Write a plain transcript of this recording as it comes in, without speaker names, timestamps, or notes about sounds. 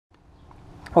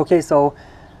Okay, so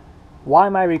why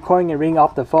am I recording and reading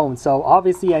off the phone? So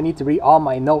obviously I need to read all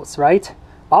my notes, right?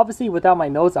 Obviously without my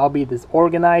notes I'll be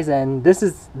disorganized, and this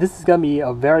is gonna be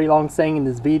a very long saying in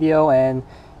this video, and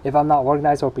if I'm not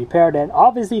organized or prepared, then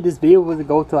obviously this video will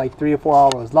go to like 3 or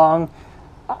 4 hours long.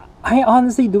 I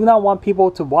honestly do not want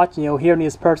people to watch, hearing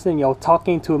this person,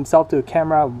 talking to himself to the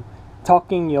camera,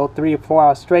 talking, 3 or 4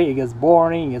 hours straight. It gets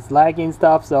boring, it's lagging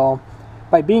stuff. So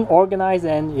by being organized,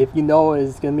 and if you know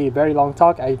it's gonna be a very long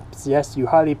talk, I suggest you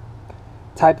highly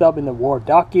type up in the Word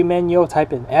document,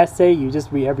 type in essay, you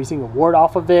just read every single word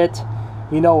off of it,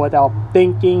 without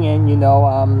thinking, and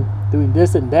doing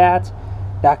this and that.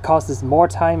 That causes more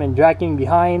time and dragging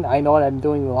behind. I know that I'm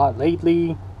doing a lot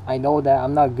lately. I know that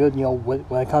I'm not good,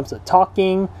 when it comes to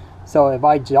talking. So if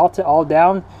I jot it all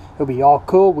down, it'll be all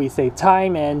cool. We save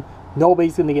time, and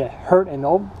nobody's gonna get hurt, and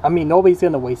nobody's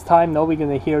gonna waste time. Nobody's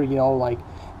gonna hear, like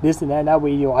this and that. That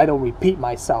way, I don't repeat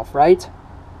myself, right?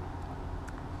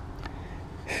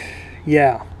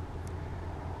 Yeah,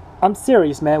 I'm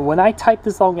serious, man. When I type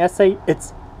this long essay,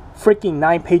 it's freaking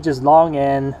 9 pages long,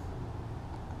 and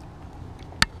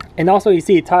also you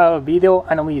see the title of the video.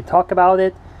 I don't need to talk about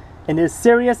it, and it's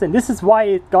serious, and this is why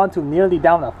it's gone to nearly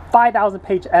down a 5,000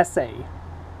 page essay,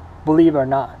 believe it or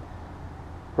not,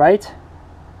 right?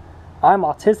 I'm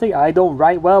autistic, I don't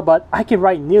write well, but I can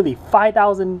write nearly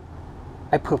 5,000.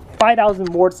 I put 5,000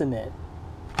 words in it,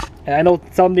 and I know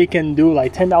somebody can do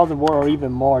like 10,000 words or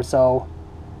even more. So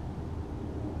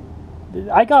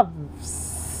I got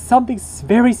something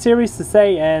very serious to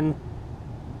say, and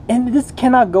this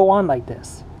cannot go on like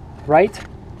this, right?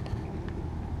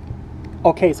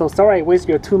 Okay, so sorry I wasted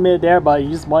your 2 minutes there, but you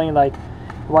just wondering like,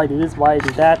 why I do this, why I do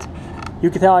that.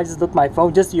 You can tell I just look at my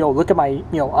phone, just look at my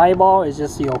eyeball. It's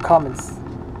just comments.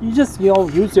 You just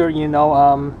use your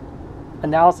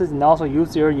analysis, and also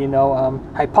use your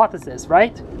hypothesis,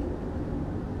 right?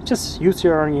 Just use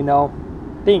your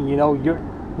thing. You're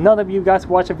none of you guys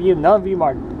watch a video, none of you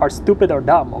are stupid or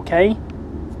dumb, okay?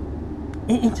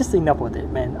 It's just enough with it,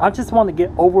 man. I just want to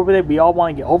get over with it. We all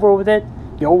want to get over with it.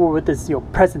 Get over with this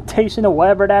presentation or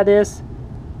whatever that is.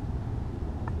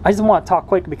 I just want to talk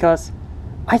quick because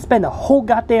I spent a whole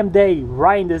goddamn day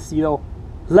writing this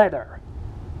letter,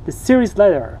 this serious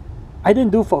letter. I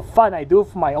didn't do it for fun. I do it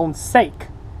for my own sake,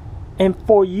 and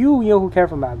for you, who care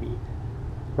about me,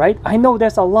 right? I know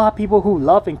there's a lot of people who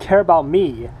love and care about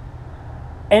me,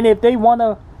 and if they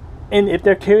wanna, and if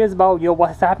they're curious about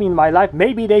what's happening in my life,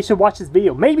 maybe they should watch this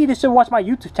video. Maybe they should watch my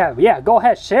YouTube channel. Yeah, go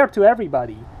ahead, share it to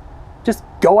everybody. Just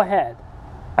go ahead.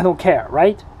 I don't care,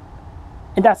 right?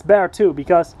 And that's better too,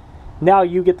 because now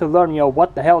you get to learn,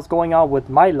 what the hell is going on with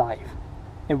my life,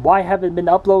 and why I haven't been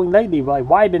uploading lately, like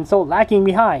why I've been so lacking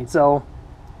behind. So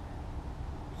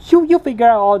you figure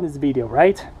out all in this video,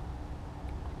 right?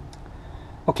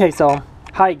 Okay, so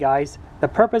hi guys. The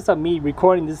purpose of me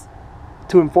recording this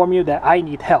to inform you that I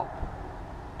need help,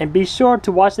 and be sure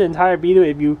to watch the entire video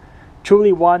if you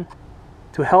truly want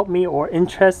to help me or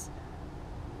interest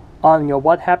on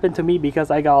what happened to me,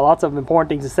 because I got lots of important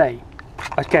things to say.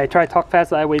 Okay, I try to talk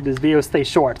fast so that way this video stays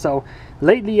short. So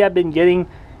lately I've been getting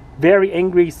very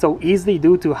angry so easily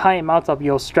due to high amounts of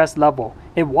stress level.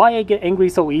 And why I get angry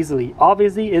so easily,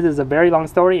 obviously it is a very long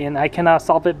story, and I cannot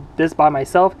solve this by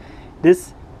myself.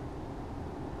 This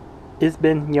has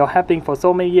been happening for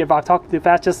so many years. If I talk too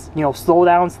fast, just slow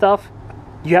down stuff.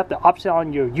 You have the option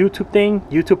on your YouTube thing.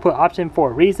 YouTube put option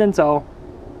for a reason. So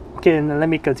okay, and let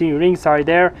me continue reading. Sorry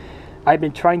there. I've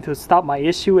been trying to stop my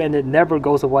issue, and it never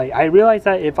goes away. I realize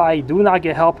that if I do not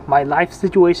get help, my life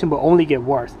situation will only get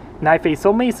worse, and I face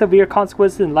so many severe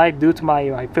consequences in life due to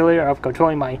my failure of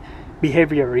controlling my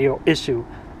behavioral issue.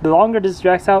 The longer this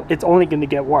drags out, it's only going to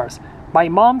get worse. My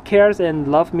mom cares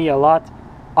and loves me a lot,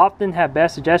 often have better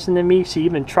suggestions than me. She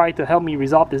even tried to help me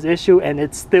resolve this issue, and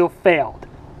it still failed.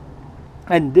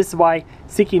 And this is why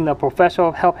seeking the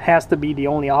professional help has to be the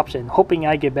only option, hoping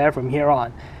I get better from here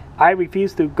on. I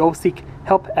refuse to go seek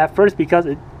help at first because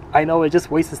I know it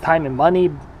just wastes time and money,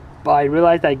 but I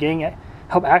realize that getting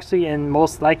help actually and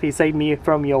most likely saved me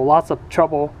from lots of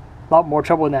trouble, a lot more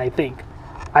trouble than I think.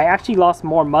 I actually lost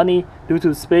more money due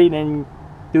to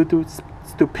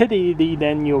stupidity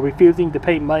than refusing to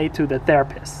pay money to the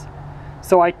therapist.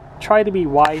 So I try to be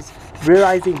wise,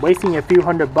 realizing wasting a few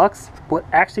 $100 would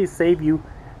actually save you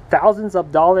thousands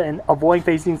of dollars and avoid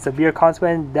facing severe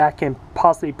consequences that can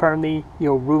possibly permanently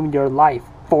ruin your life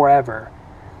forever.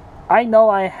 I know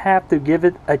I have to give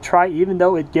it a try, even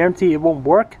though it guarantees it won't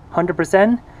work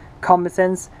 100%. Common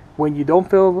sense, when you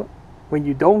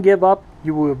don't give up,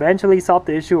 you will eventually solve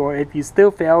the issue, or if you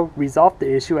still fail, resolve the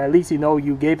issue. At least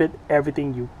you gave it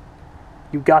everything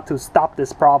you got to stop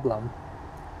this problem.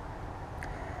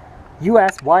 You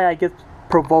ask why I get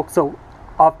provoked so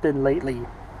often lately.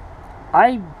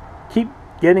 I keep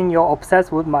getting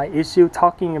obsessed with my issue,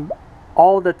 talking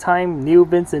all the time new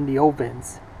Vince and the old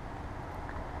Vince.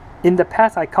 In the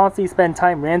past, I constantly spend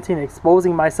time ranting,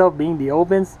 exposing myself being the old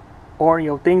Vince, or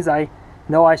things I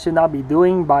know I should not be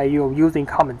doing by using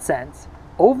common sense.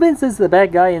 Old Vince is the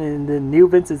bad guy, and the new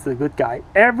Vince is the good guy.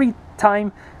 Every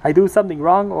time I do something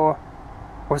wrong or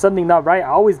something not right, I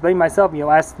always blame myself.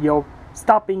 As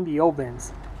stop being the old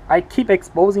Vince. I keep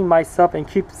exposing myself and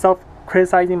keep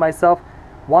self-criticizing myself,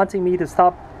 wanting me to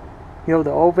stop,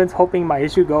 the old Vince, hoping my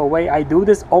issue go away. I do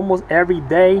this almost every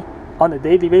day on a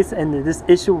daily basis, and this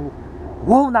issue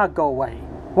will not go away.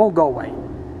 Won't go away.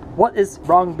 What is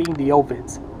wrong being the old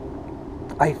Vince?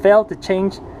 I failed to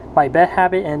change my bad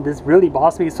habit, and this really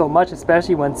bothers me so much,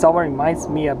 especially when someone reminds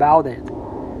me about it.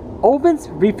 Old Vince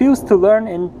refused to learn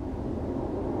and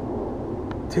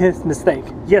to his mistake.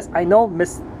 Yes, I know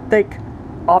mistakes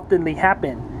oftenly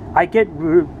happen. I get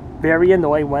very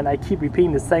annoyed when I keep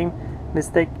repeating the same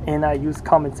mistake, and I use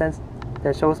common sense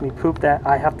that shows me proof that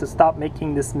I have to stop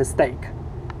making this mistake.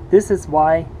 This is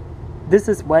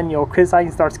when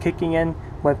criticizing starts kicking in,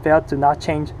 when failed to not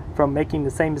change from making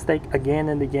the same mistake again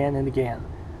and again and again.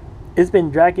 It's been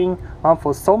dragging on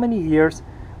for so many years.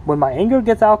 When my anger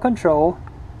gets out of control,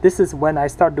 this is when I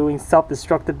start doing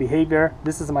self-destructive behavior.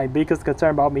 This is my biggest concern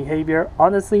about behavior.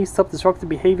 Honestly, self-destructive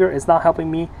behavior is not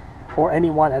helping me or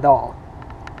anyone at all.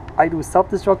 I do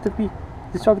self-destructive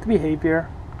behavior,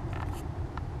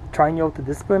 trying to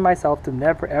discipline myself to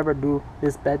never ever do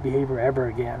this bad behavior ever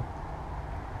again.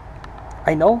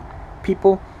 I know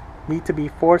people need to be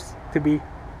forced to be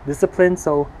disciplined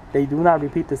so they do not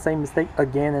repeat the same mistake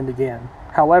again and again.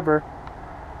 However,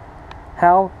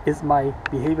 how is my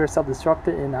behavior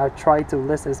self-destructive? And I try to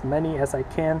list as many as I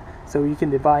can so you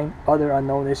can define other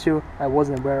unknown issue I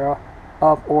wasn't aware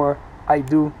of, or I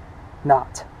do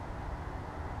not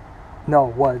know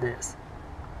what it is.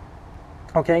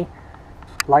 Okay?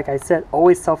 Like I said,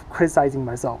 always self-criticizing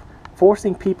myself,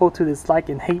 forcing people to dislike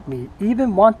and hate me,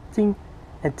 even wanting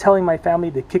and telling my family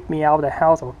to kick me out of the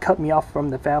house or cut me off from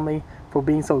the family for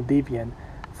being so deviant,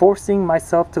 forcing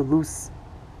myself to lose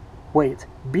weight,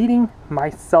 beating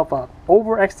myself up,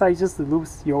 over-exercise just to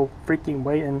lose freaking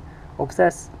weight, and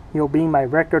obsessed being my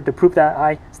record to prove that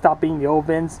I stop being the old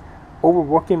Vince,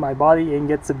 overworking my body and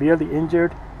get severely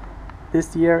injured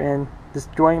this year, and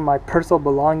destroying my personal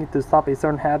belonging to stop a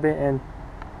certain habit, and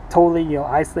totally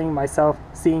isolating myself,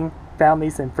 seeing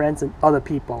families and friends and other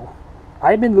people.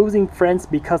 I've been losing friends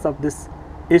because of this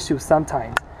issue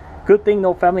sometimes. Good thing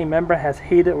no family member has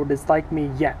hated or disliked me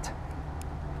yet.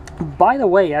 By the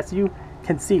way, as you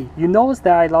can see, you notice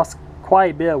that I lost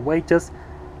quite a bit of weight just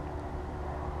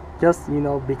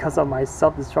because of my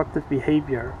self-destructive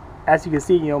behavior. As you can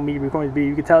see, me recording this video,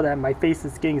 you can tell that my face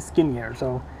is getting skinnier.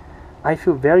 So I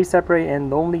feel very separated and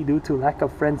lonely due to lack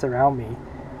of friends around me.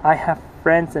 I have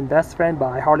friends and best friends, but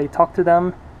I hardly talk to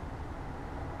them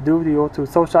due to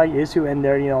social issue and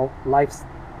their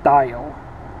lifestyle.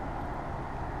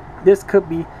 This could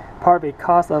be part of a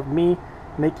cause of me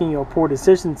making poor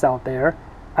decisions out there.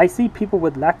 I see people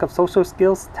with lack of social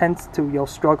skills tends to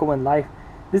struggle in life.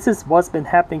 This is what's been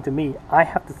happening to me. I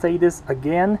have to say this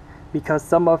again because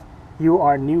some of you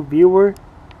are new viewers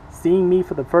seeing me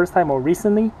for the first time or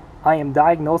recently. I am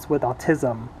diagnosed with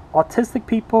autism. Autistic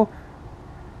people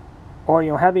or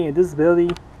having a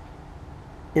disability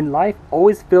in life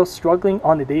always feel struggling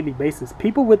on a daily basis.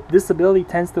 People with disability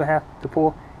tends to have to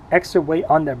pull extra weight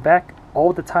on their back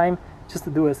all the time just to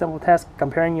do a simple task,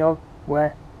 comparing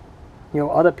with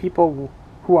other people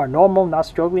who are normal, not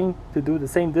struggling to do the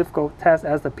same difficult task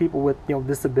as the people with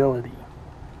disability.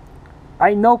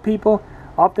 I know people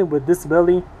often with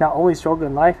disability not only struggle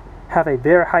in life, have a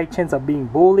very high chance of being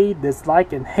bullied,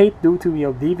 disliked, and hate due to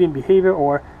deviant behavior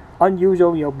or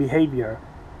unusual behavior.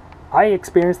 I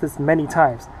experienced this many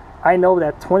times. I know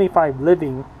that 25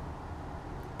 living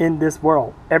in this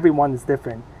world, everyone is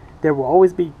different. There will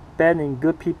always be bad and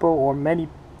good people, or many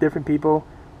different people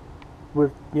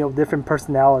with different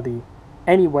personality.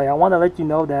 Anyway, I want to let you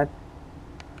know that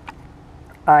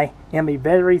I am a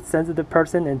very sensitive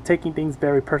person and taking things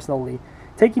very personally.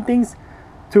 Taking things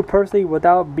too personally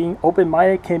without being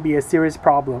open-minded can be a serious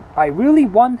problem. I really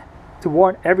want to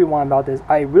warn everyone about this.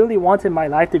 I really wanted my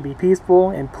life to be peaceful,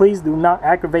 and please do not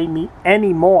aggravate me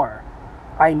anymore.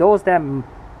 I noticed that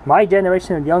my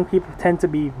generation of young people tend to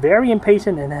be very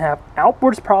impatient and have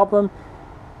outburst problems,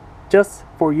 just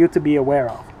for you to be aware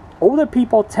of. Older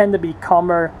people tend to be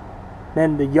calmer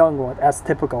than the young one, as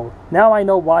typical. Now I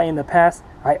know why in the past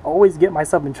I always get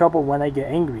myself in trouble when I get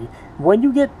angry. When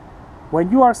you get When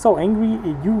you are so angry,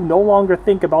 you no longer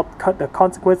think about the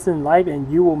consequences in life, and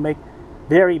you will make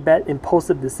very bad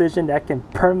impulsive decisions that can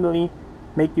permanently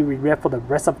make you regret for the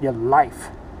rest of your life.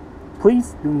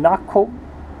 Please do not quote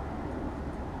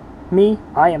me.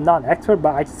 I am not an expert,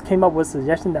 but I just came up with a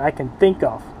suggestion that I can think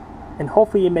of, and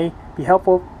hopefully it may be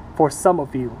helpful for some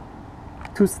of you.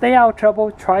 To stay out of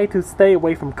trouble, try to stay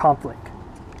away from conflict.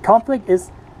 Conflict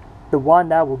is the one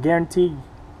that will guarantee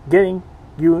getting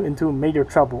you into major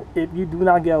trouble. If you do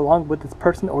not get along with this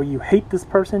person or you hate this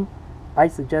person, I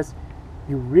suggest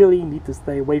you really need to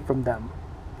stay away from them.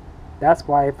 That's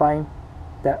why I find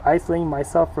that isolating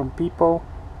myself from people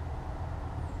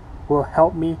will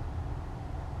help me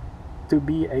to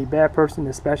be a better person,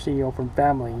 especially from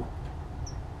family.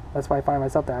 That's why I find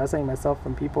myself that isolating myself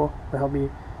from people will help me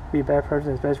be a better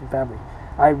person, especially from family.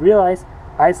 I realize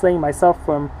isolating myself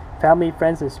from family,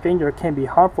 friends, and strangers can be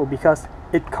harmful because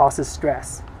it causes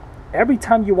stress. Every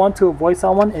time you want to avoid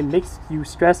someone, it makes you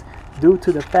stress due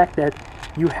to the fact that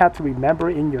you have to remember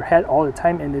in your head all the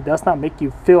time, and it does not make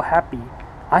you feel happy.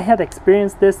 I have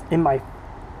experienced this in my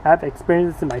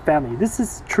family. This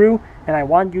is true, and I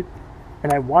wanted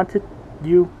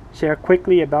you share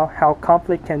quickly about how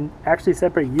conflict can actually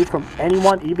separate you from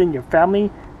anyone, even your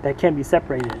family, that can be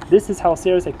separated. This is how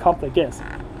serious a conflict is.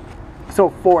 So,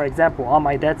 for example, on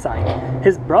my dad's side,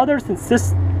 his brothers and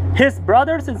sisters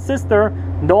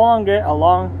no longer get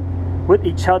along with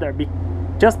each other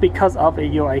just because of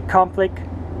a complicated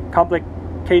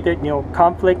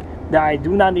conflict that I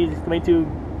do not need to explain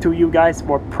to you guys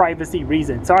for privacy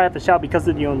reasons. Sorry I have to shout because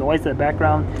of noise in the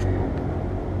background.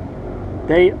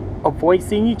 They avoid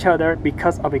seeing each other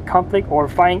because of a conflict or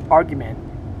fighting argument.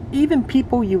 Even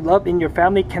people you love in your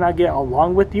family cannot get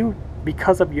along with you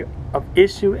because of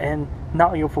issue and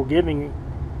not forgiving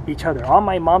each other. On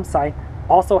my mom's side,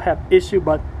 also have issue,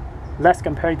 but less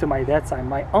compared to my dad's side.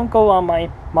 My uncle on my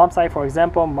mom's side, for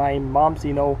example, my mom's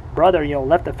brother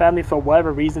left the family for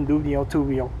whatever reason due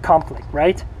to conflict,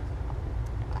 right?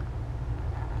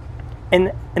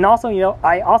 And also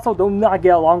I also do not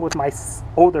get along with my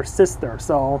older sister.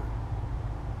 So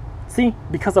see,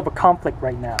 because of a conflict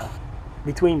right now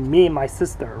between me and my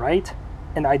sister, right?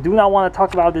 And I do not want to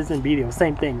talk about this in video.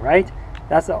 Same thing, right?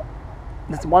 That's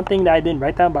one thing that I didn't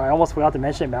write down, but I almost forgot to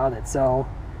mention about it. So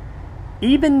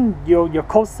even your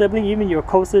close sibling, even your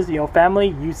closest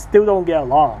family, you still don't get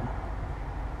along,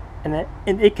 and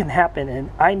it can happen.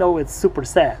 And I know it's super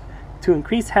sad. To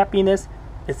increase happiness,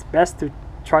 it's best to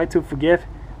try to forgive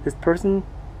this person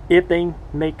if they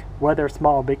make whether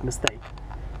small or big mistake.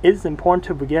 It is important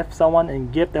to forgive someone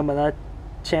and give them another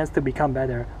chance to become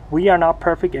better. We are not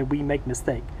perfect and we make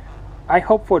mistakes. I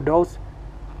hope for those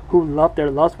who love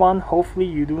their loved one, hopefully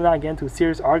you do not get into a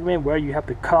serious argument where you have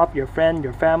to cut off your friend,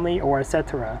 your family, or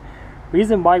etc.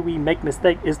 Reason why we make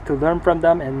mistakes is to learn from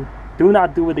them and do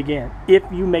not do it again. If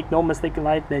you make no mistake in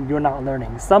life, then you're not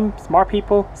learning. Some smart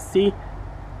people see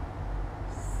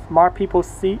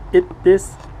it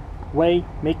this way,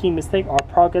 making mistakes are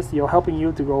progress, helping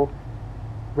you to go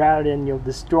rather than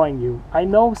destroying you. I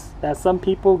know that some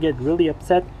people get really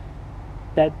upset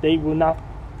that they will not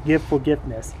give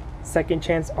forgiveness. Second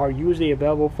chances are usually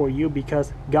available for you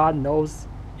because God knows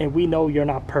and we know you're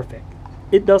not perfect.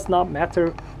 It does not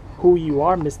matter who you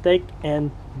are, mistake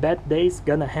and bad days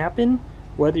gonna happen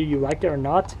whether you like it or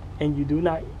not, and you do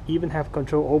not even have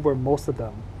control over most of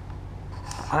them.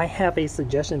 I have a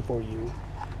suggestion for you.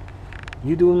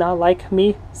 You do not like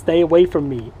me, stay away from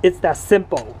me. It's that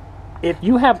simple. If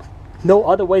you have no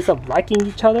other ways of liking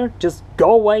each other, just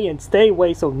go away and stay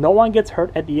away so no one gets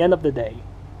hurt at the end of the day.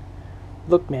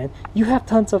 Look, man, you have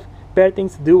tons of better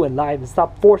things to do in life, and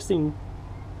stop forcing,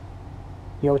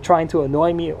 trying to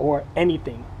annoy me or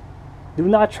anything. Do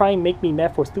not try and make me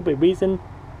mad for stupid reason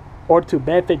or to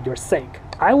benefit your sake.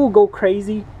 I will go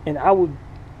crazy and I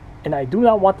do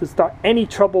not want to start any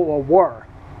trouble or war.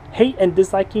 Hate and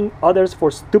disliking others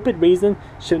for stupid reasons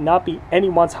should not be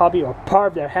anyone's hobby or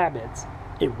part of their habits.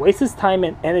 It wastes time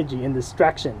and energy and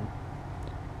distraction.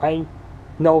 I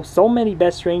know so many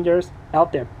bad strangers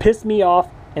out there piss me off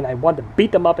and I want to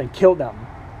beat them up and kill them.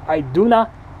 I do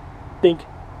not think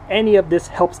any of this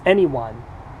helps anyone.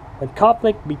 When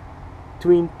conflict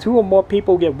between two or more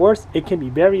people get worse, it can be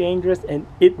very dangerous and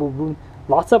it will ruin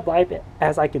lots of life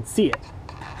as I can see it.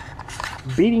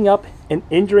 Beating up and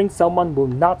injuring someone will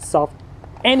not solve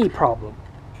any problem.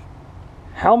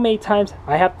 How many times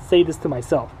I have to say this to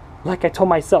myself? Like I told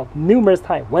myself numerous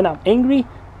times, when I'm angry,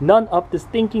 none of this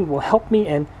thinking will help me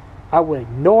and I will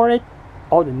ignore it.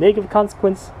 All the negative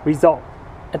consequences result.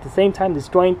 At the same time,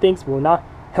 destroying things will not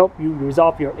help you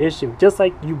resolve your issue, just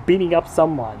like you beating up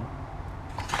someone.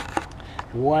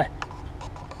 What?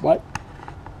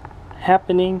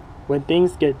 happening when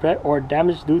things get wrecked or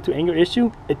damaged due to anger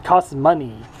issue, it costs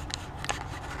money,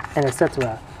 and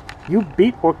etc. You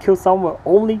beat up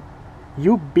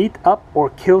or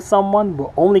kill someone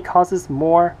will only causes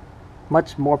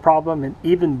much more problem and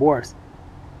even worse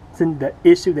than the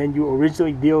issue than you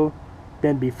originally deal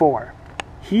than before.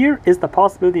 Here is the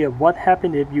possibility of what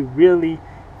happened if you really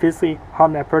physically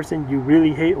harm that person you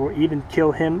really hate or even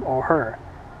kill him or her.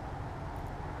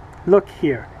 Look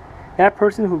here. That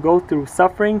person who goes through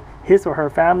suffering, his or her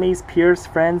family's peers,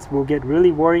 friends will get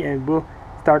really worried and will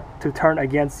start to turn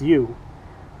against you.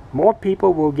 More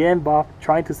people will get involved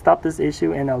trying to stop this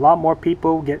issue, and a lot more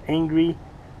people get angry.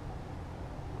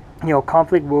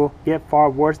 Conflict will get far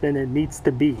worse than it needs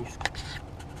to be.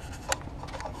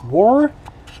 War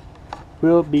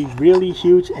will be really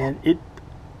huge, and it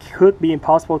could be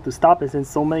impossible to stop it since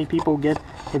so many people get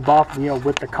involved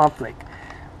with the conflict.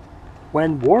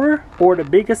 When war or the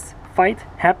biggest fight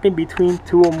happen between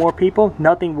two or more people,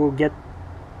 nothing will get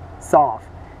solved.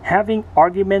 Having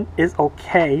argument is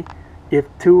okay if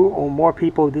two or more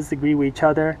people disagree with each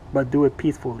other, but do it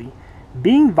peacefully.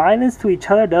 Being violent to each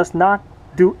other does not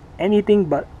do anything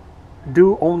but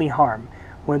do only harm.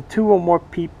 When two or more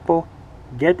people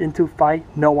get into fight,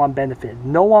 no one benefits.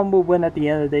 No one will win at the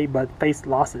end of the day but face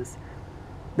losses.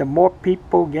 The more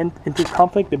people get into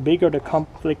conflict, the bigger the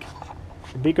conflict,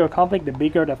 the bigger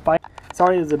the fight.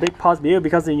 Sorry, there's a big pause video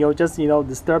because just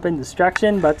disturbing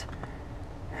distraction, but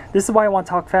this is why I want to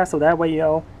talk fast so that way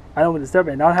I don't disturb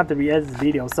it and I don't have to re-edit this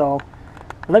video. So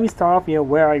let me start off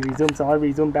where I resume. So I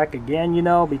resume back again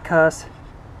because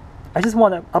I just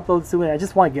want to upload soon and I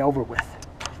just want to get over with.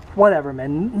 Whatever,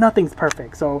 man, nothing's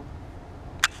perfect, so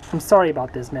I'm sorry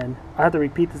about this, man. I have to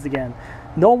repeat this again.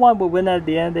 No one will win at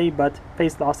the end of the day but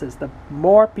face losses. The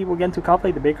more people get into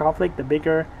conflict, the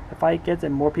bigger the fight gets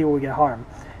and more people will get harmed.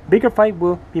 Bigger fight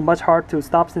will be much harder to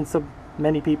stop since so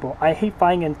many people. I hate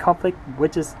fighting in conflict,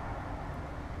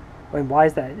 and why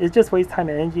is that? It just wastes time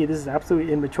and energy. This is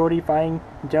absolutely immaturity. Fighting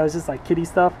in general is just like kiddie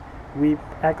stuff. We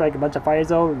act like a bunch of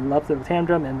fighters, love the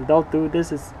tantrum, and adults do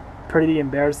this is pretty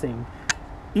embarrassing.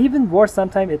 Even worse,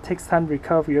 sometimes it takes time to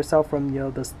recover yourself from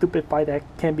the stupid fight that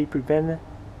can be prevented,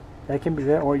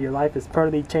 or your life is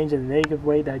permanently changed in a negative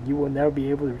way that you will never be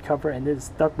able to recover, and it is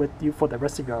stuck with you for the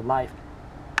rest of your life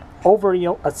over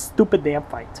a stupid damn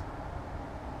fight.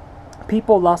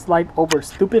 People lost life over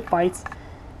stupid fights,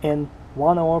 and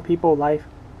one or more people life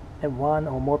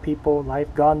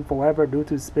gone forever due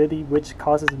to stupidity, which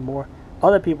causes more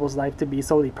other people's life to be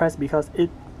so depressed because it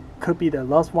could be their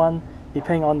loved one,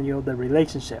 depending on the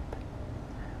relationship.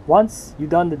 Once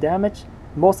you've done the damage,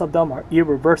 most of them are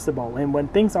irreversible, and when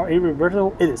things are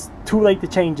irreversible, it is too late to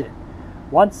change it.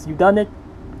 Once you've done it,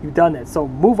 you've done it. So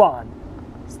move on.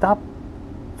 Stop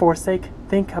forsake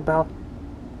thinking about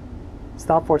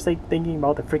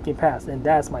the freaking past, and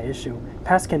that's my issue.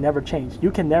 Past can never change.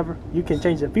 You can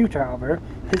change the future, however.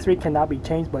 History cannot be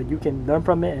changed, but you can learn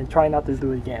from it and try not to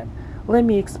do it again. Let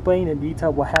me explain in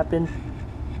detail what happened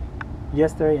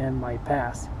yesterday and my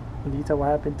past.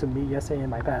 To me yesterday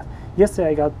and my past. Yesterday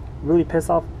I got really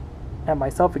pissed off at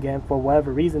myself again for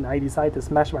whatever reason. I decided to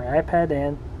smash my iPad,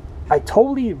 and I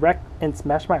totally wrecked and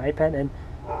smashed my iPad and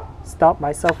stopped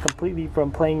myself completely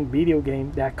from playing video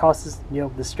game that causes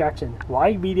distraction.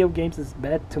 Why video games is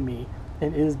bad to me,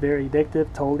 and it is very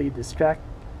addictive. Totally distract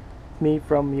me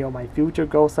from my future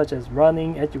goals such as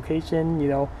running, education,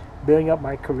 building up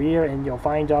my career and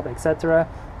finding job, etc.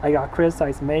 I got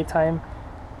criticized many times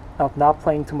of not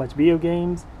playing too much video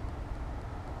games,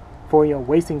 for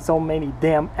wasting so many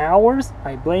damn hours.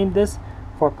 I blame this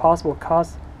for possible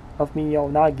cause of me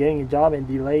not getting a job and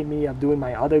delayed me of doing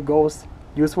my other goals,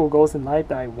 useful goals in life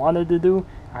that I wanted to do.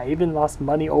 I even lost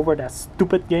money over that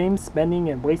stupid game, spending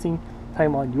and wasting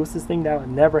time on useless thing that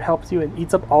never helps you and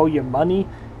eats up all your money.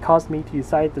 Caused me to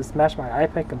decide to smash my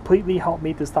iPad completely, helped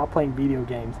me to stop playing video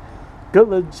games. Good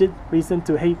legit reason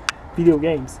to hate video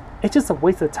games. It's just a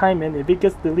waste of time, and if it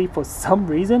gets deleted for some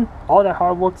reason, all that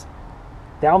hard work's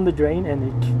down the drain and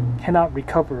it cannot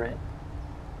recover it.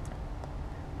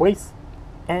 Waste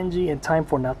energy and time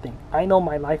for nothing. I know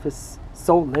my life is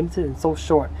so limited and so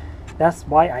short. That's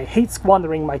why I hate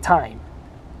squandering my time.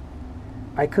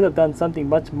 I could have done something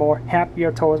much more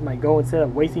happier towards my goal instead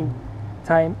of wasting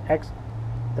time,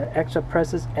 the extra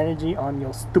precious energy on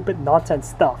your stupid nonsense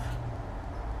stuff.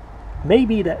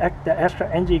 Maybe the extra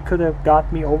energy could have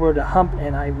got me over the hump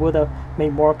and I would have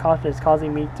made more confidence,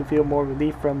 causing me to feel more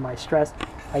relief from my stress.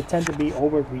 I tend to be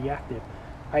overreactive.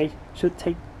 I should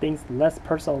take things less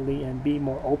personally and be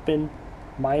more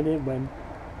open-minded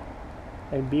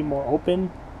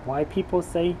why people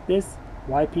say this,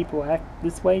 why people act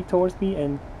this way towards me,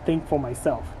 and think for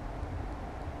myself.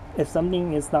 If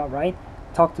something is not right,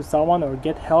 talk to someone or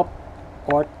get help,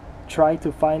 or try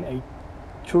to find a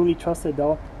truly trusted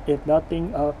adult if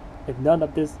none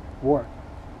of this work.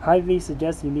 Highly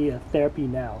suggest you need a therapy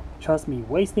now. Trust me,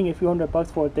 wasting a few $100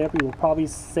 for a therapy will probably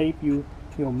save you,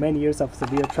 many years of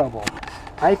severe trouble.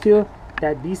 I feel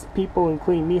that these people,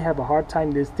 including me, have a hard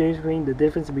time distinguishing the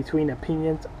difference between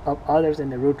opinions of others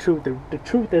and the real truth. The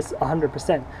truth is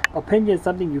 100%. Opinion is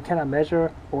something you cannot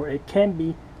measure, or it can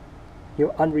be,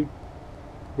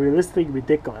 unrealistically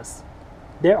ridiculous.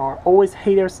 There are always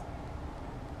haters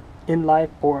in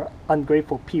life or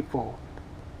ungrateful people.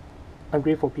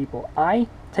 I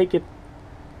take it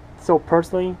so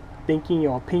personally, thinking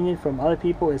your opinion from other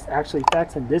people is actually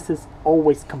facts, and this is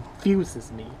always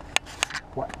confuses me.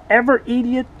 Whenever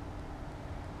idiot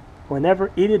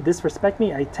disrespect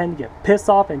me, I tend to get pissed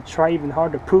off and try even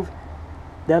harder to prove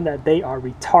them that they are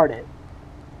retarded.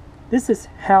 This is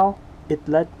how it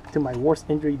led to my worst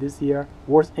injury this year,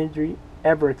 worst injury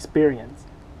ever experienced.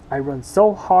 I run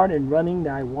so hard in running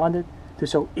that I wanted to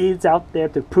show idiots out there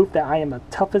to prove that I am the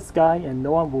toughest guy and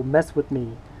no one will mess with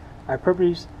me. I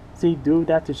purposely do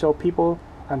that to show people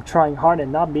I'm trying hard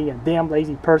and not being a damn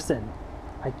lazy person.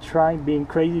 I try being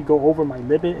crazy, go over my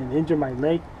limit and injure my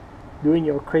leg, doing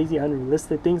crazy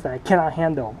unrealistic things that I cannot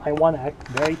handle. I want to act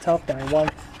very tough, and I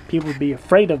want people to be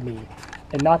afraid of me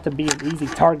and not to be an easy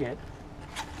target.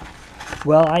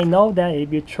 Well, I know that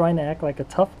if you're trying to act like a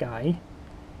tough guy,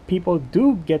 people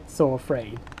do get so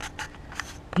afraid.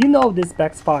 This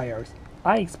backfires.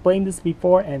 I explained this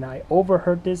before, and I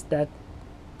overheard this that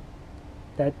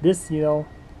this,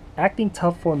 acting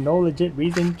tough for no legit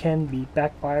reason can be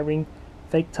backfiring.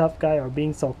 Fake tough guy or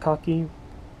being so cocky,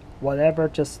 whatever,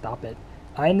 just stop it.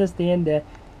 I understand that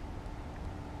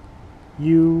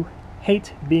you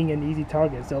hate being an easy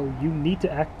target, so you need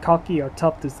to act cocky or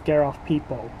tough to scare off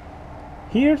people.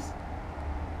 Here's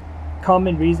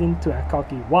common reason to act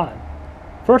cocky. 1.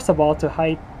 First of all, to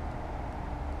hide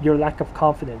your lack of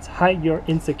confidence, hide your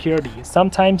insecurity.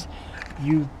 Sometimes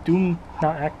you do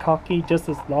not act cocky just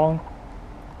as long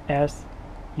as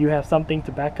you have something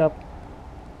to back up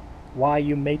why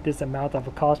you made this amount of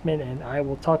accomplishment, and I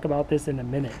will talk about this in a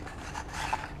minute.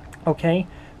 Okay,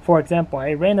 for example,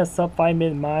 I ran a sub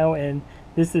 5-minute mile, and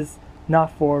this is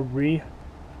not for real,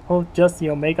 just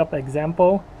make up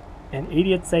example, and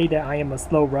idiots say that I am a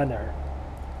slow runner.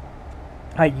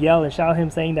 I yell and shout him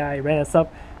saying that I ran a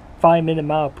sub 5-minute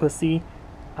mile, pussy.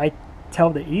 I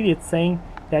tell the idiot saying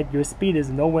that your speed is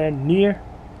nowhere near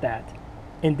that.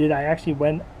 And did I actually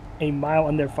run a mile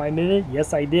under 5 minutes?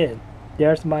 Yes, I did.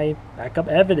 There's my backup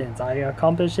evidence. I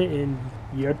accomplished it in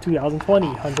year 2020,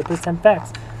 100%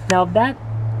 facts. Now that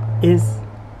is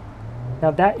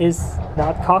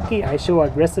not cocky. I show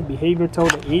aggressive behavior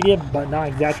toward the idiot, but not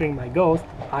exaggerating my goals.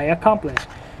 I accomplished.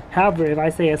 However, if I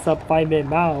say a sub 5-minute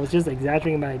mile, I was just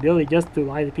exaggerating my ability just to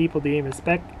lie to people to gain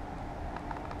respect,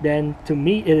 then to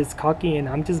me it is cocky, and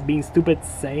I'm just being stupid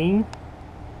saying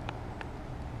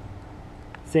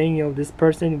this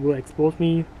person will expose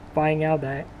me, finding out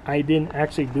that I didn't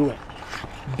actually do it.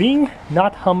 Being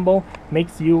not humble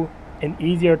makes you an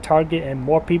easier target, and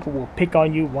more people will pick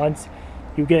on you once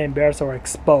you get embarrassed or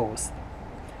exposed.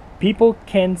 People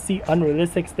can see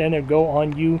unrealistic standards go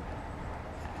on you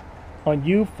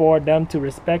for them to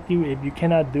respect you. If you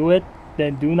cannot do it,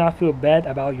 then do not feel bad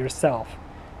about yourself.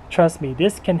 Trust me,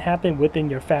 this can happen within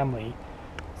your family.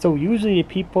 So usually the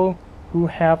people who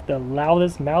have the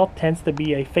loudest mouth tends to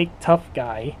be a fake tough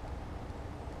guy,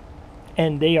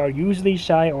 and they are usually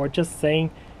shy or just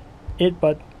saying it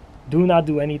but do not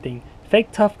do anything.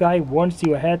 Fake tough guy warns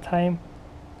you ahead of time,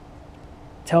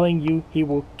 telling you he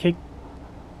will kick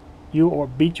you or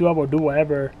beat you up or do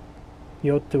whatever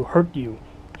to hurt you.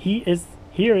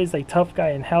 Here is a tough guy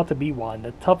and how to be one.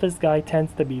 The toughest guy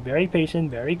tends to be very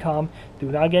patient, very calm,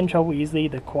 do not get in trouble easily,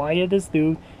 the quietest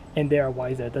dude, and they are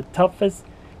wiser. The toughest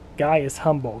guy is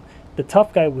humble. The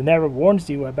tough guy will never warns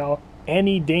you about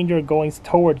any danger going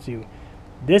towards you.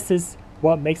 This is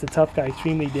what makes a tough guy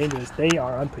extremely dangerous. They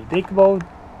are unpredictable.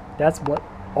 That's what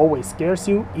always scares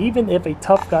you. Even if a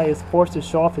tough guy is forced to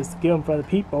show off his skill in front of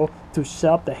people to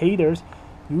shut up the haters,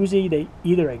 usually they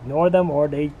either ignore them or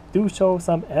they do show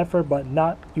some effort, but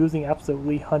not using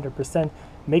absolutely 100%,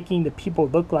 making the people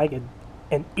look like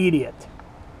an idiot.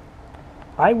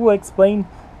 I will explain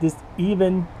this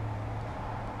even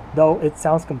though it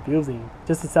sounds confusing.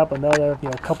 Just to set up another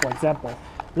couple examples.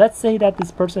 Let's say that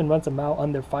this person runs a mile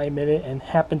under 5 minutes and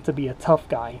happened to be a tough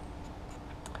guy.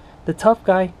 The tough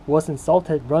guy was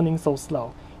insulted running so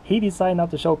slow. He decided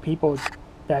not to show people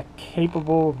that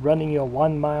capable of running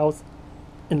 1 mile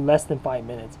in less than 5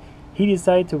 minutes. He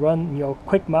decided to run,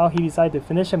 quick mile. He decided to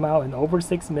finish a mile in over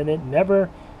 6 minutes,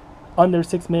 never under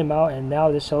 6 minute mile, and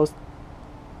now this shows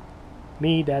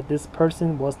me that this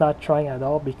person was not trying at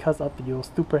all because of the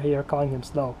stupid hater calling him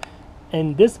slow.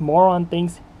 And this moron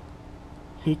thinks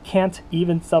he can't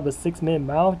even sub a 6 minute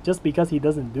mile just because he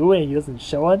doesn't do it, he doesn't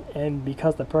show it, and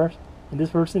because this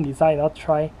person decided not to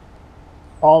try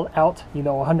all out,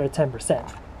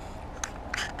 110%.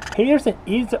 Haters and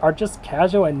eaters are just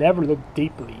casual and never look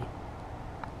deeply.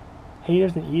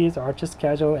 Haters and eaters are just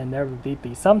casual and never look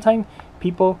deeply. Sometimes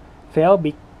people fail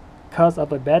because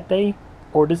of a bad day,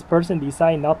 or this person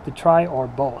decide not to try, or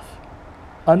both.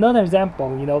 Another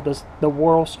example, the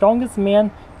world's strongest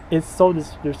man is so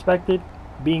disrespected,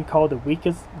 being called the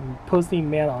weakest pussy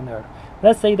man on earth.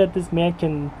 Let's say that this man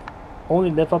can only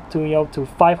lift up to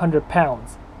 500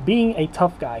 pounds. Being a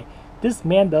tough guy, this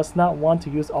man does not want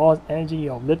to use all his energy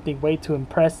lifting weight to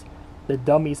impress the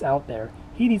dummies out there.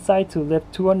 He decides to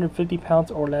lift 250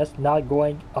 pounds or less, not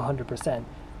going 100%.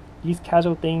 These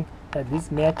casual things that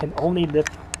this man can only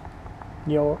lift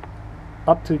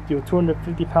up to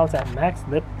 250 pounds at max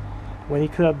lift when he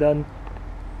could have done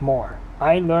more.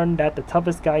 I learned that the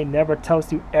toughest guy never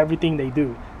tells you everything they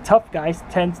do. Tough guys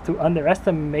tend to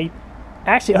underestimate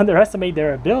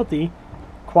their ability.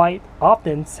 Quite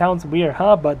often. Sounds weird,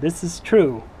 huh? But this is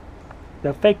true.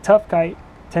 The fake tough guy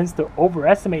tends to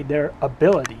overestimate their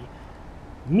ability.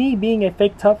 Me being a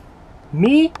fake tough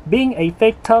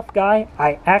guy,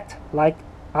 I act like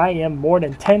I am more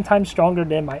than 10 times stronger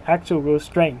than my actual real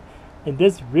strength. And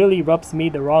this really rubs me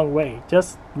the wrong way.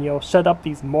 Just, shut up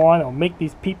these morons or make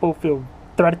these people feel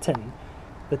threatened.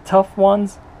 The tough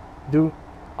ones do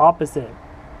opposite.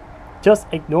 Just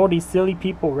ignore these silly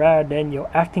people rather than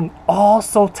acting all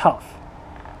so tough.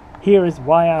 Here is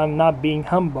why I'm not being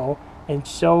humble and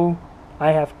show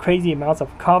I have crazy amounts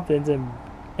of confidence and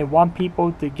want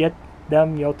people to get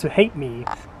them to hate me.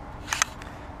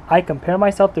 I compare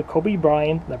myself to Kobe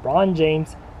Bryant, LeBron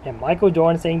James, and Michael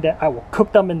Jordan, saying that I will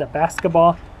cook them in the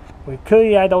basketball when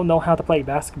clearly I don't know how to play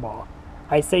basketball.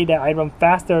 I say that I run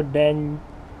faster than...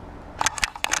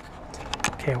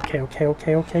 Okay.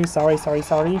 Sorry.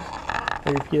 Let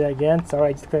me repeat that again. Sorry,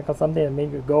 I just clicked on something and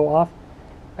made it go off.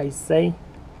 I say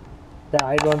that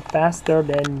I run faster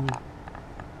than,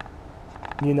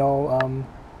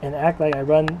 and act like I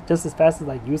run just as fast as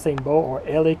like Usain Bolt or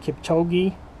Eliud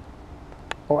Kipchoge,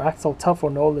 or act so tough for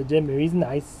no legitimate reason.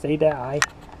 I say that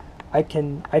I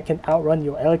can outrun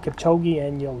Eliud Kipchoge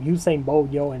and Usain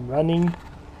Bolt in running.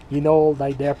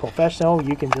 Like they're professional.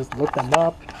 You can just look them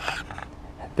up.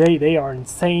 They are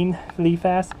insanely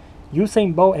fast.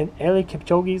 Usain Bolt and Eliud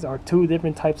Kipchoge are two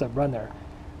different types of runner.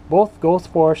 Both goes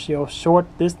for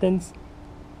short distance.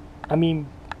 I mean,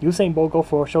 Usain Bolt go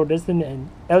for a short distance, and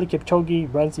Eliud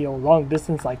Kipchoge runs long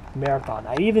distance like marathon.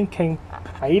 I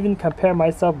even compare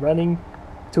myself running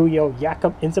to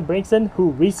Jakob Ingebrigtsen,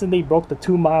 who recently broke the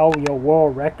 2-mile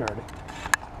world record.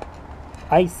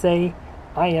 I say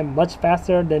I am much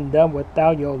faster than them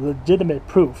without legitimate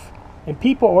proof, and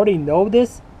people already know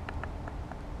this.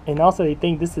 And also they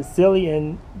think this is silly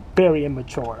and very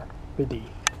immature. Really.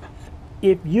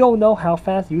 If you don't know how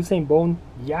fast Usain Bolt,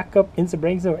 Jakob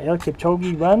Ingebrigtsen, or Eliud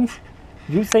Kipchoge runs,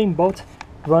 Usain Bolt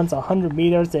runs 100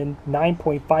 meters in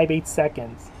 9.58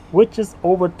 seconds, which is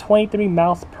over 23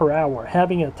 miles per hour,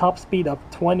 having a top speed of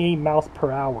 28 miles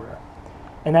per hour.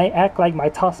 And I act like my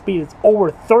top speed is over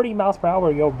 30 miles per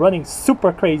hour, running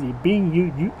super crazy, being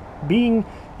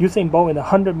Usain Bolt in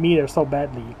 100 meters so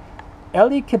badly.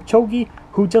 Eliud Kipchoge,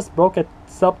 who just broke a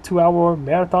sub 2-hour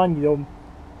marathon,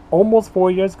 almost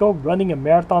 4 years ago, running a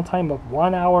marathon time of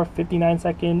 1 hour 59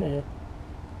 seconds,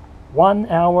 1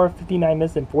 hour 59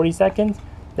 minutes and 40 seconds.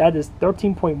 That is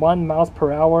 13.1 miles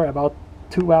per hour, about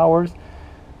 2 hours.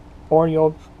 Or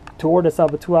to order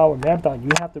yourself a 2-hour marathon, you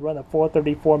have to run a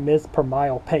 4:34 minutes per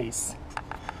mile pace.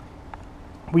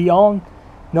 We all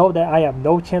know that I have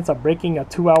no chance of breaking a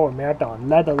 2-hour marathon,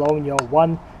 let alone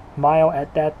 1 mile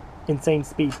at that insane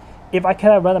speed. If I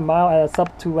cannot run a mile at a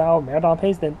sub 2-hour marathon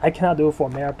pace, then I cannot do it for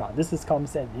a marathon. This is common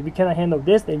sense. If you cannot handle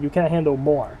this, then you cannot handle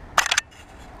more.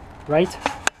 Right?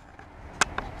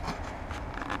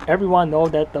 Everyone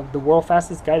knows that the world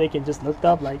fastest guy, they can just look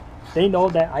up, like, they know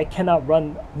that I cannot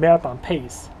run marathon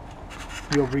pace.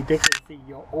 Ridiculously,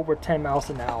 over 10 miles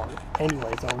an hour.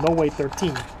 Anyway, so no way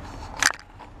 13.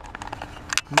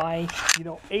 My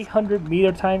 800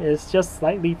 meter time is just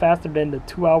slightly faster than the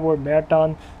 2-hour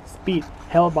marathon speed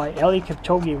held by Eliud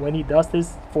Kipchoge when he does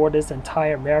this for this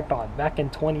entire marathon back in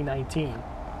 2019.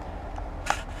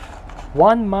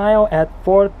 1 mile at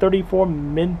 4:34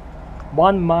 minutes.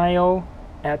 1 mile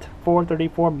at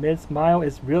 4:34 minutes mile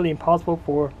is really impossible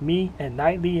for me, and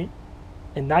nightly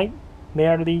and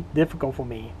nightmarily difficult for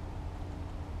me.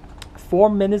 4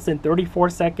 minutes and 34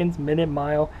 seconds minute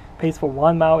mile pace for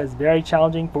 1 mile is very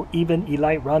challenging for even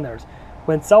elite runners.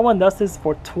 When someone does this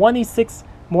for 26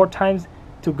 more times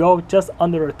to go just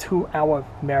under a 2-hour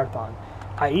marathon.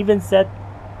 I even said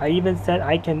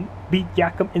I can beat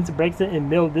Jakob Ingebrigtsen in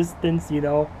middle distance,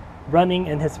 running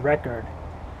in his record.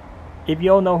 If you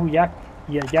don't know who Jakob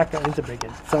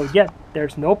Ingebrigtsen. So yet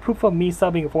there's no proof of me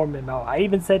subbing a 4-minute mile. I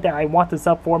even said that I want to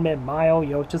sub 4-minute mile,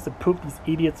 just to prove these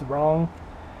idiots wrong.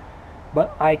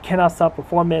 But I cannot sub a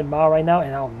 4-minute mile right now,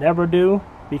 and I'll never do,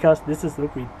 because this is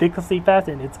look ridiculously fast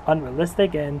and it's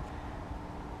unrealistic, and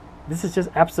this is just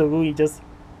absolutely just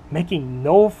making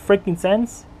no freaking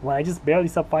sense. When I just barely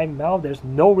sub 5 mile, there's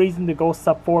no reason to go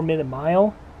sub 4-minute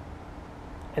mile,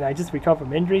 and I just recovered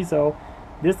from injury. So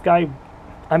this guy,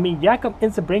 Jakob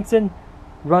Ingebrigtsen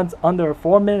runs under a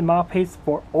 4-minute mile pace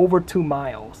for over 2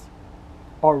 miles,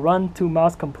 or run 2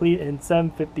 miles complete in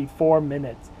 7:54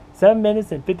 minutes. 7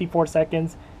 minutes and 54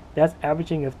 seconds, that's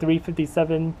averaging a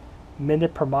 3:57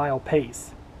 minute per mile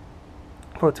pace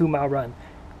for a 2-mile run.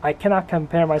 I cannot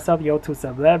compare myself, to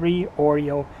celebrity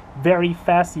or, very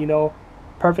fast,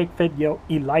 perfect fit,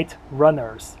 elite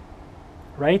runners,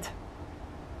 right?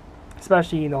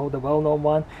 Especially, the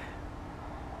well-known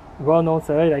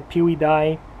celebrity like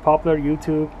PewDiePie, popular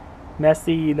YouTube,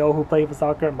 Messi, who played for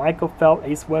soccer, Michael Phelps,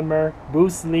 a swimmer,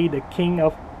 Bruce Lee, the king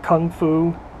of Kung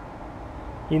Fu,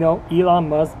 Elon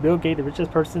Musk, Bill Gates, the richest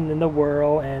person in the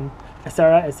world, and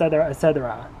etc., etc.,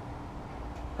 etc.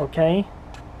 Okay?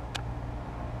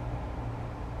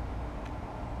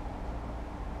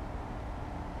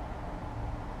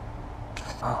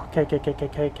 Oh, okay.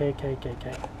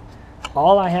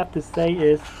 All I have to say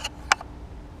is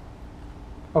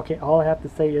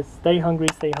stay hungry,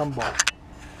 stay humble.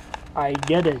 I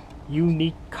get it. You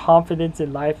need confidence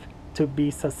in life to be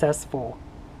successful.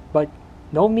 But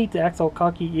no need to act so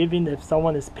cocky even if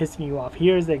someone is pissing you off.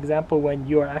 Here's the example when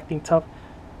you are acting tough.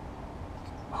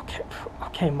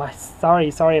 Okay,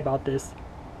 sorry about this.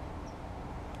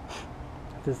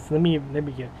 Let me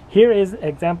get. Here is an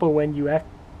example when you act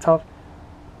tough,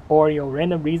 or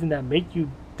random reason that make you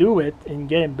do it and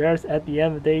get embarrassed. At the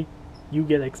end of the day, you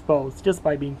get exposed just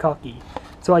by being cocky.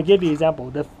 So I give you an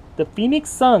example. The Phoenix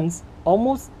Suns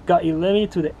almost got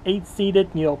eliminated to the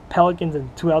 8th-seeded Pelicans in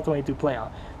 2022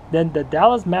 playoff. Then the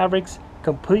Dallas Mavericks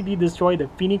completely destroyed the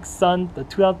Phoenix Suns, the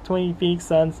 2020 Phoenix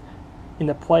Suns, in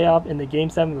the playoff in the Game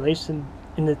 7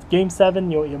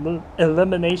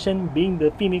 elimination, beating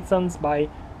the Phoenix Suns by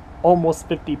almost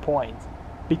 50 points,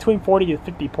 between 40 to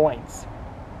 50 points.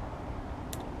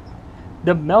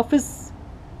 The Memphis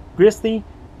Grizzlies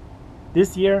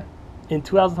this year in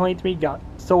 2023 got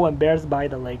so embarrassed by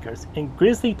the Lakers, and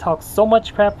Grizzlies talks so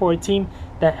much crap for a team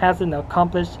that hasn't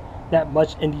accomplished that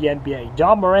much in the NBA.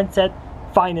 Ja Morant said,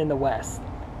 "Fine in the West."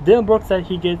 Dylan Brooks said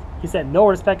he said no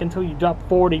respect until you drop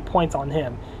 40 points on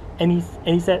him, and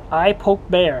he said, "I poke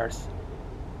bears."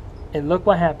 And look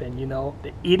what happened,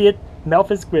 the idiot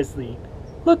Memphis Grizzlies.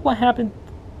 Look what happened.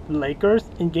 Lakers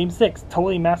in Game 6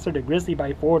 totally mastered the Grizzlies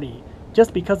by 40,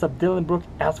 just because of Dylan Brooks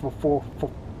asked for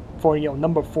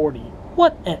number 40.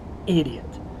 What an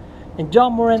idiot. And Ja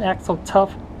Morant acts so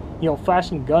tough,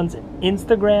 flashing guns in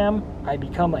Instagram. I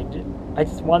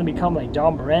just want to become like Ja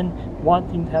Morant,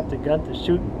 wanting to have the gun to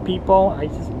shoot people.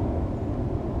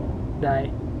 The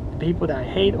people that I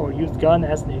hate or use gun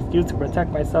as an excuse to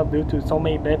protect myself due to so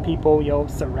many bad people,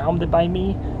 surrounded by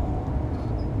me.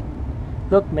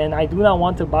 Look, man, I do not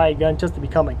want to buy a gun just to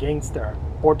become a gangster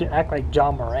or to act like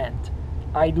Ja Morant.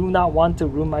 I do not want to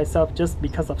ruin myself just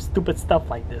because of stupid stuff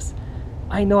like this.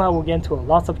 I know I will get into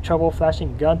lots of trouble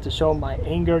flashing gun to show my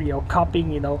anger,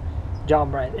 copying, Ja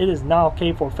Morant. It is not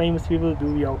okay for famous people to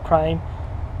do, crime.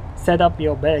 Set up,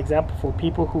 bad example for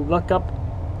people who look up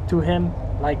to him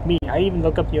like me. I even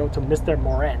look up, to Mr.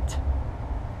 Morant.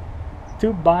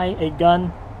 To buy a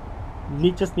gun,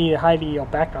 just need a highly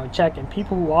background check, and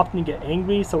people who often get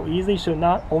angry so easily should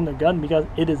not own a gun because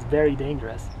it is very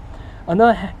dangerous.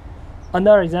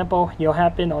 Another example,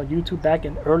 happened on YouTube back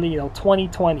in early,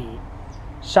 2020.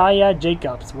 Shia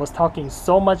Jacobs was talking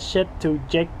so much shit to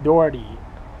Jake Doherty.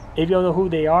 If you don't know who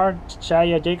they are,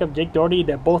 Shia Jacobs, Jake Doherty,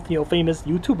 they're both famous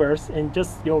YouTubers, and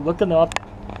just looking them up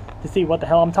to see what the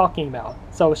hell I'm talking about.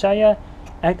 So Shia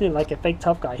acted like a fake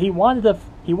tough guy. He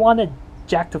wanted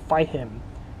Jack to fight him.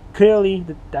 Clearly,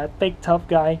 that fake tough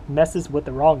guy messes with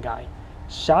the wrong guy.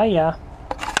 Shia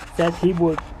said he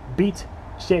would beat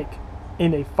Jake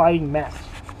in a fighting match,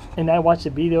 and I watched a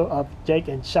video of Jake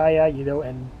and Shia,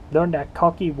 and learned that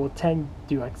cocky will tend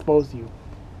to expose you.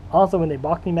 Also in the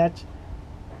boxing match,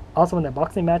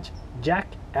 Jack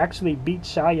actually beat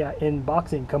Shaya in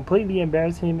boxing, completely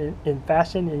embarrassed him in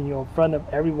fashion in front of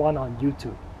everyone on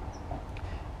YouTube.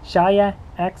 Shaya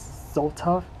acts so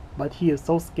tough, but he is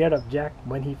so scared of Jack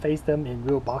when he faced him in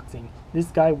real boxing. This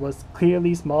guy was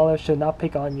clearly smaller, should not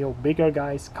pick on bigger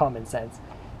guys' common sense.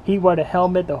 He wore the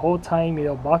helmet the whole time,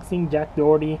 boxing Jack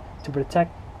Doherty to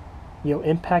protect,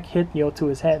 impact hit, to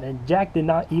his head, and Jack did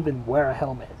not even wear a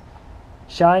helmet.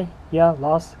 Shaya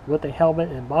lost with a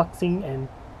helmet in boxing,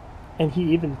 and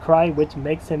he even cried, which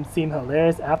makes him seem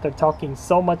hilarious after talking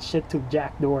so much shit to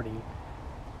Jack Doherty.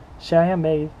 Shaya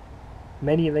made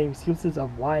many lame excuses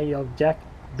of why Jack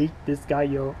beat this guy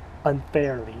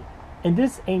unfairly, and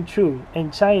this ain't true.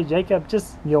 And Shaya Jacob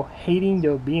just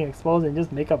hating being exposed and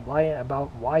just make up lie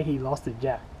about why he lost to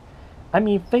Jack. I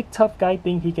mean, fake tough guy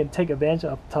think he can take advantage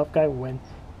of tough guy when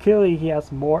clearly he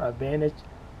has more advantage.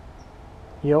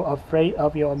 Afraid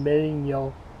of admitting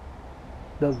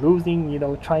the losing,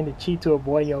 trying to cheat to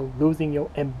avoid losing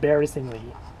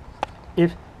embarrassingly.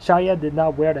 If Shaya did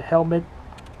not wear the helmet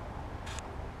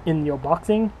in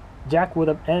boxing, Jack would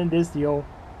have ended this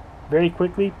very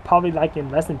quickly, probably like in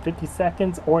less than 50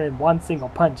 seconds or in one single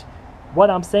punch. What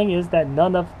I'm saying is that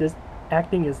none of this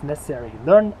acting is necessary.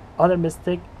 Learn other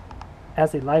mistake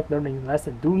as a life learning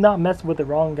lesson. Do not mess with the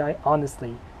wrong guy,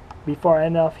 honestly. Before I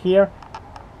end off here,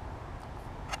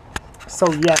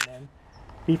 so yeah, man,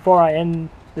 before I end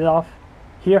it off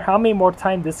here, how many more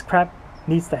times this crap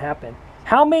needs to happen?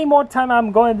 How many more times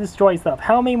I'm going to destroy stuff?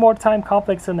 How many more time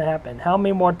conflicts gonna happen? How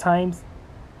many more times?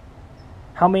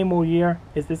 How many more years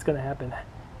is this gonna happen?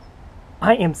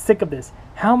 I am sick of this.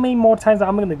 How many more times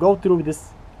I'm gonna go through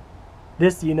this?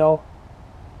 This.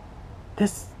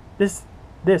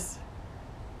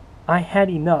 I had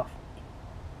enough.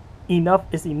 Enough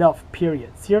is enough,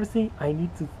 period. Seriously, I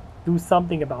need to do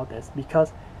something about this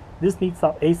because this needs to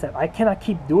stop ASAP. I cannot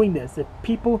keep doing this. If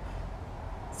people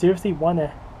seriously want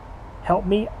to help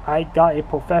me, I got a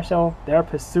professional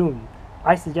therapist soon.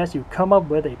 I suggest you come up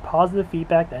with a positive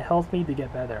feedback that helps me to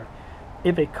get better.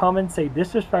 If a comment say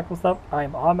disrespectful stuff, I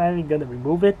am automatically going to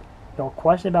remove it. No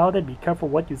question about it. Be careful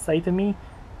what you say to me.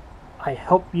 I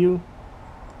help you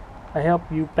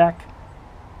back.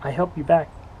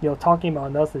 Talking about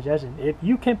another suggestion. If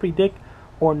you can predict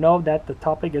or know that the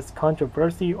topic is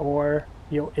controversy or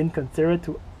inconsiderate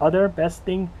to other, best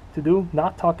thing to do,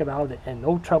 not talk about it, and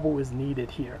no trouble is needed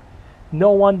here.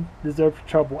 No one deserves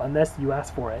trouble unless you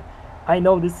ask for it. I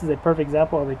know this is a perfect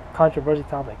example of a controversial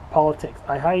topic, politics.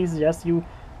 I highly suggest you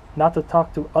not to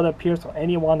talk to other peers or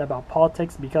anyone about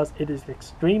politics because it is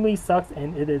extremely sucks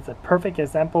and it is a perfect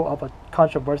example of a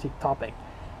controversial topic.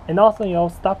 And also,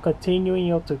 stop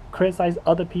continuing to criticize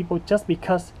other people just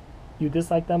because you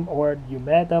dislike them or you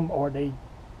mad at them or they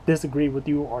disagree with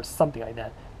you or something like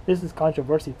that. This is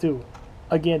controversy too.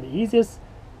 Again, the easiest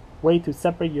way to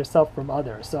separate yourself from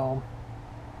others. So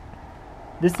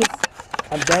this is,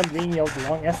 I'm done reading the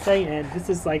long essay, and this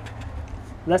is like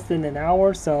less than an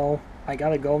hour, so I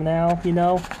gotta go now.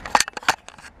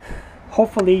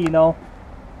 Hopefully,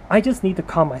 I just need to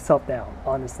calm myself down,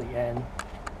 honestly. And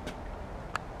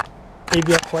if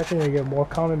you have questions or you have more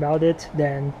comment about it,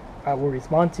 then I will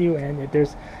respond to you. And if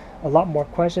there's a lot more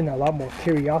question, a lot more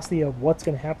curiosity of what's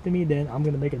gonna happen to me, then I'm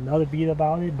gonna make another video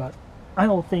about it. But I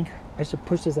don't think I should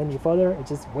push this any further. It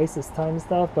just wastes this time and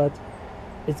stuff. But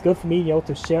it's good for me,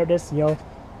 to share this, to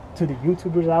the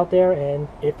YouTubers out there. And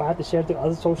if I have to share it to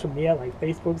other social media like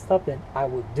Facebook and stuff, then I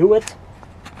will do it.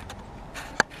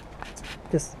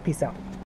 Just peace out.